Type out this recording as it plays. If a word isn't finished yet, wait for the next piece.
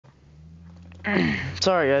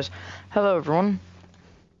Sorry, guys. Hello, everyone.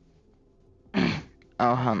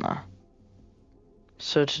 Oh, hell no.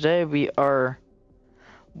 So today we are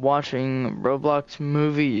watching Roblox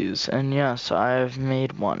movies, and yes, I have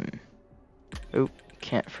made one. Oop,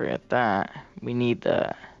 can't forget that. We need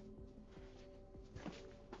that.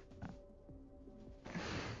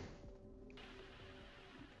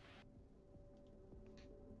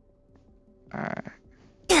 Alright.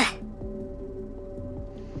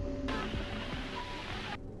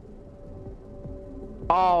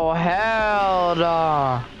 Oh, hell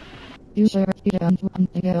no! You don't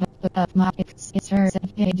want to go up my sisters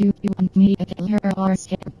and hey, do you want me to kill her or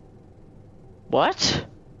skip? What?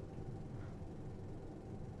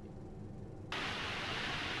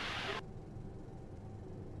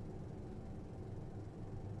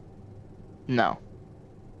 No.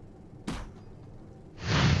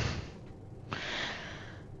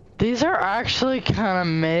 These are actually kind of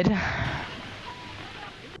mid.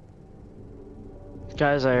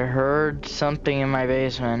 Guys, I heard something in my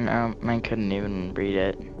basement. I couldn't even read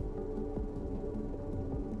it.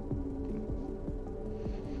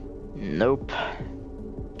 Nope.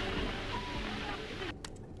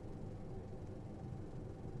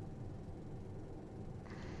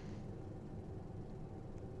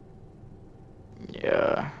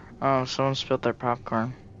 Yeah. Oh, someone spilled their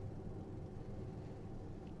popcorn.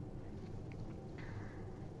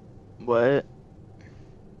 What?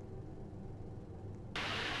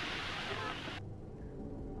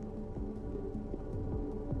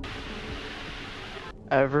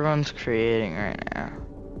 Everyone's creating right now.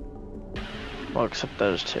 Well, except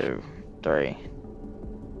those two. 3.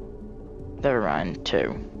 Never mind.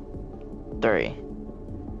 2. 3.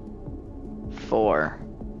 4.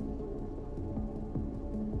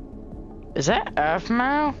 Is that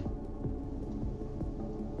F-Mao?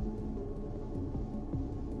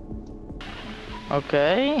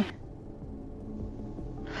 Okay.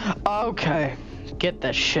 Okay. Get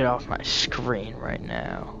that shit off my screen right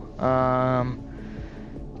now.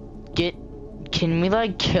 Can we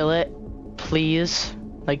like kill it, please?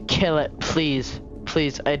 Like kill it, please.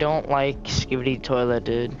 Please, I don't like Skibidi Toilet,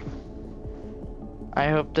 dude. I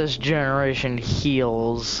hope this generation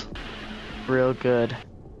heals real good.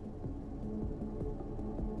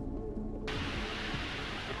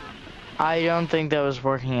 I don't think that was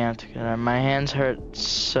working out together. My hands hurt,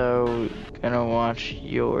 so gonna watch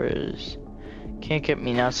yours. Can't get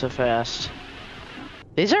me not so fast.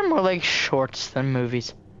 These are more like shorts than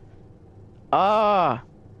movies. Ah!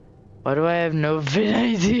 Why do I have no vid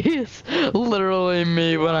ideas? Literally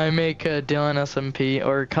me when I make a Dylan SMP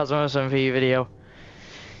or Cosmo SMP video.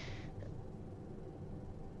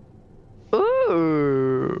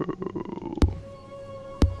 Ooh.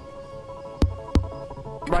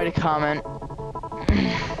 Write a comment.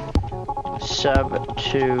 Sub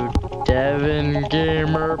to Devin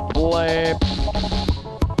Gamer Play.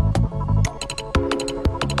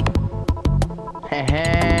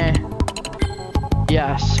 Heh.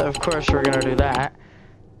 Yes, of course we're gonna do that.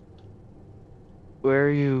 Where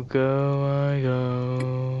you go, I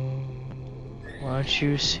go. What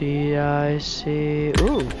you see, I see.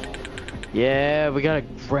 Ooh. Yeah, we gotta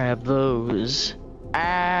grab those.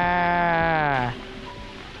 Ah.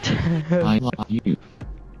 I love you.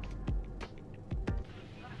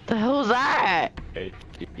 The hell's that?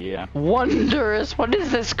 Yeah. Wondrous. What is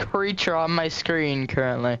this creature on my screen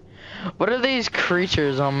currently? What are these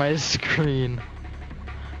creatures on my screen?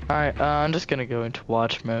 Alright, I'm just gonna go into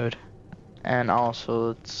watch mode. And also,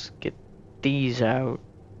 let's get these out.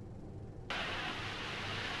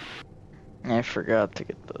 I forgot to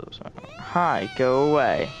get those out. Hi, go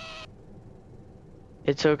away.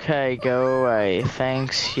 It's okay, go away.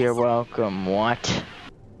 Thanks, you're welcome. What?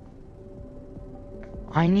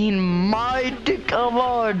 I need mud. Come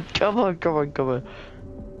on, come on, come on, come on.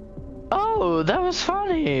 Oh, that was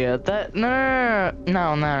funny. That no,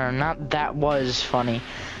 not that was funny.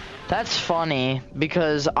 That's funny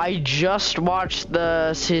because I just watched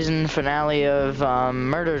the season finale of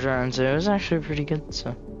Murder Drones. It was actually pretty good.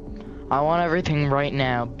 So I want everything right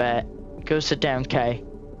now. Bet. Go sit down, Kay.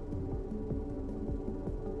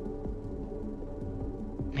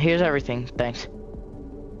 Here's everything. Thanks.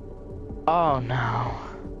 Oh no.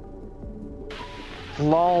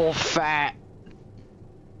 Lol fat.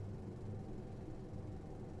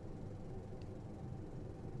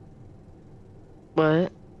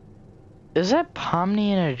 What? Is that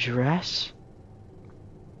Pomni in a dress?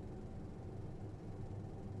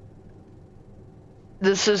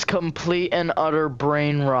 This is complete and utter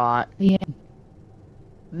brain rot. The end.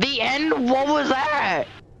 The end? What was that?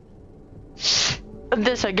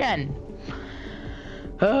 This again.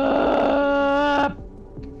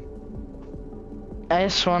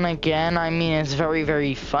 last one again. I mean, it's very,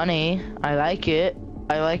 very funny. I like it.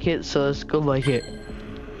 So let's go like it.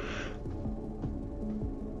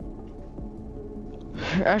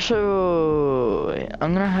 Actually, wait,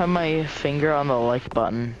 I'm gonna have my finger on the like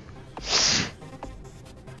button.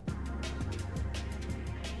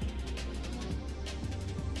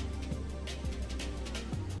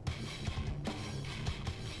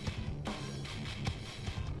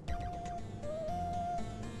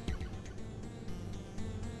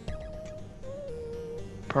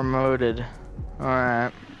 Promoted.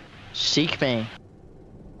 Alright. Seek me.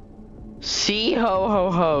 See ho ho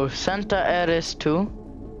ho. Santa eres tu.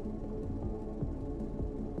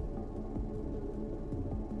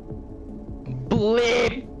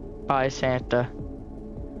 Bleep. Bye, Santa.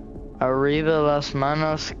 Arriba las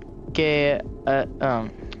manos que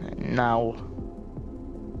now.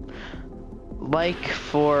 Like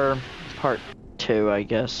for part 2, I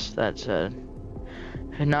guess that's it.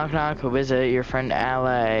 Knock knock, who is it? Your friend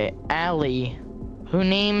Allie. Who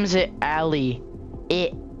names it Allie?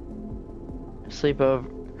 It. Sleep over.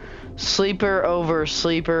 Sleeper over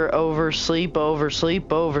sleeper over sleep over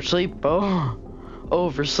sleep over sleep. Oh.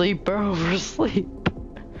 Over sleeper over sleep.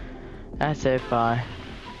 That's it, bye.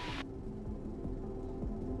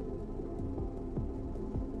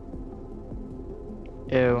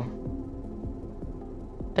 Ew.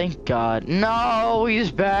 Thank God. No,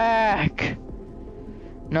 he's back.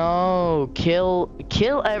 No, kill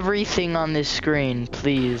everything on this screen,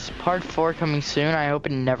 please. Part 4 coming soon. I hope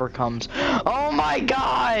it never comes. Oh my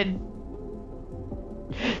God!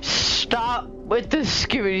 Stop with the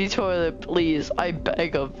skibidi toilet, please. I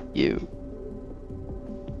beg of you.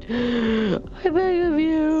 I beg of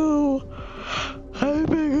you. I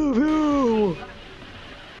beg of you.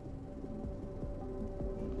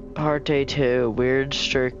 Part A2, weird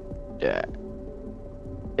strict.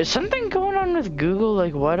 Is something going on with Google?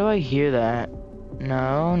 Like, why do I hear that?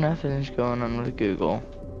 No, nothing's going on with Google.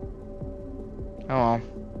 Oh well.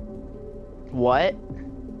 What?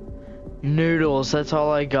 Noodles, that's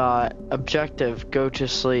all I got. Objective, go to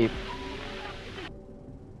sleep.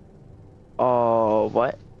 Oh,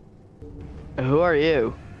 what? Who are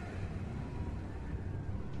you?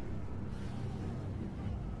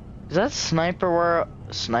 Is that Sniper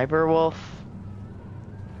Wolf?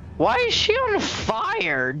 Why is she on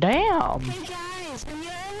fire? Damn. Hey guys, have you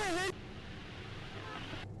ever heard?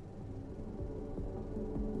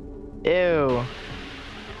 Ew.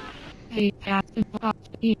 Hey, Captain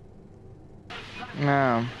Poppy.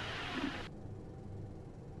 No.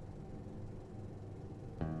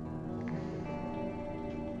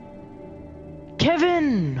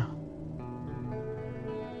 Kevin!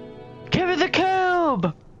 Kevin the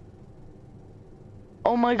Cube!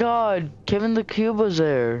 Oh my God, Kevin the Cube was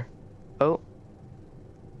there. Oh.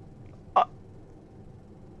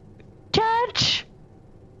 Catch!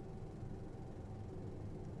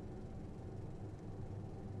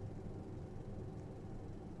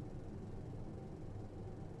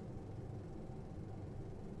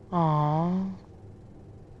 Aww.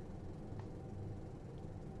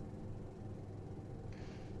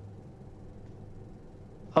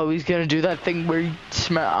 Oh, he's gonna do that thing where he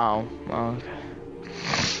smell. Oh, okay.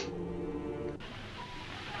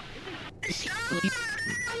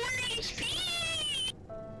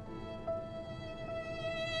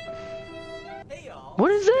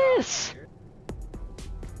 What is this?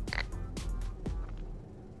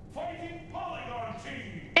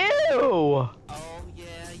 Ew! Oh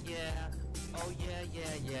yeah, yeah. Oh yeah,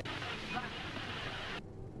 yeah, yeah.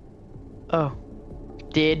 Oh.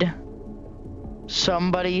 Did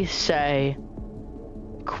somebody say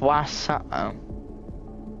croissant? Oh.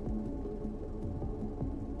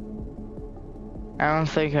 I don't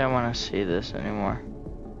think I want to see this anymore.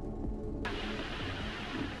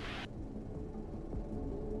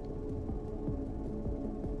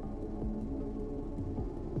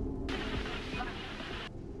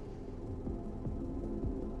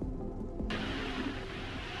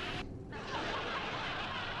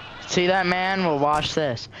 See that, man? We'll watch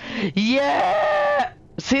this. Yeah!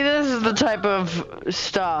 See, this is the type of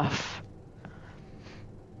stuff.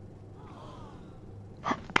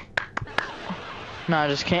 No, I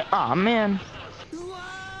just can't. Aw, man.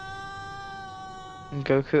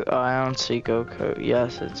 Goku. Oh, I don't see Goku.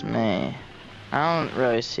 Yes, it's me. I don't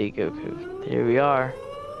really see Goku. Here we are.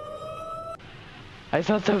 I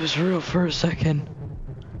thought that was real for a second.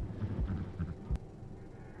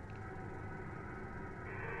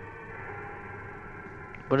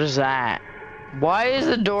 What is that? Why is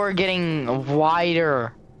the door getting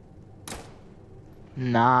wider?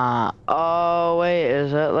 Nah. Oh, wait.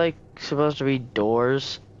 Is that like supposed to be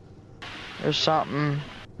doors? or something.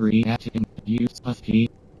 Reacting. Use of P.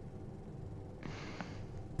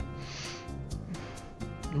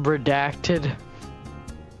 Redacted.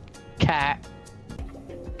 Cat.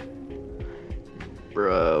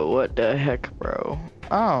 Bro, what the heck, bro?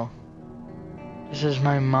 Oh. This is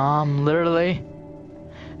my mom, literally.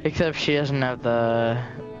 Except she doesn't have the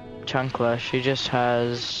chunkla. She just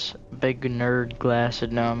has big nerd glasses.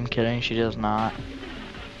 No, I'm kidding. She does not.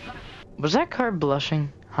 Was that card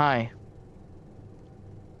blushing? Hi.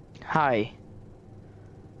 Hi.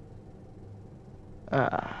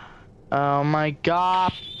 Oh my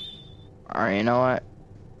god. Alright, you know what?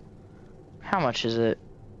 How much is it?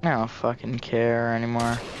 I don't fucking care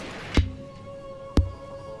anymore.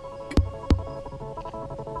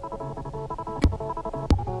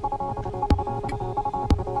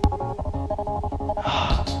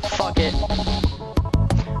 Fuck it.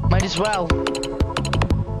 Might as well.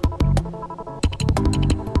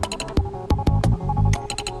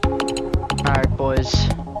 Alright, boys.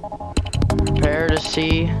 Prepare to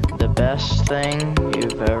see the best thing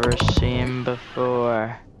you've ever seen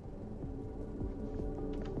before.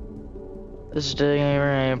 This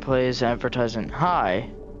delivery plays advertisement. Hi.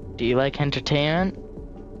 Do you like entertainment?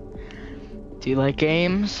 Do you like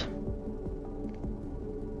games?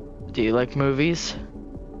 Do you like movies?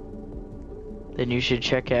 Then you should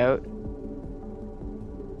check out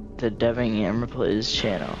the Devin Gamer Plays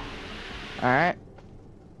channel. Alright?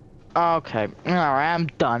 Okay. Alright, I'm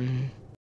done.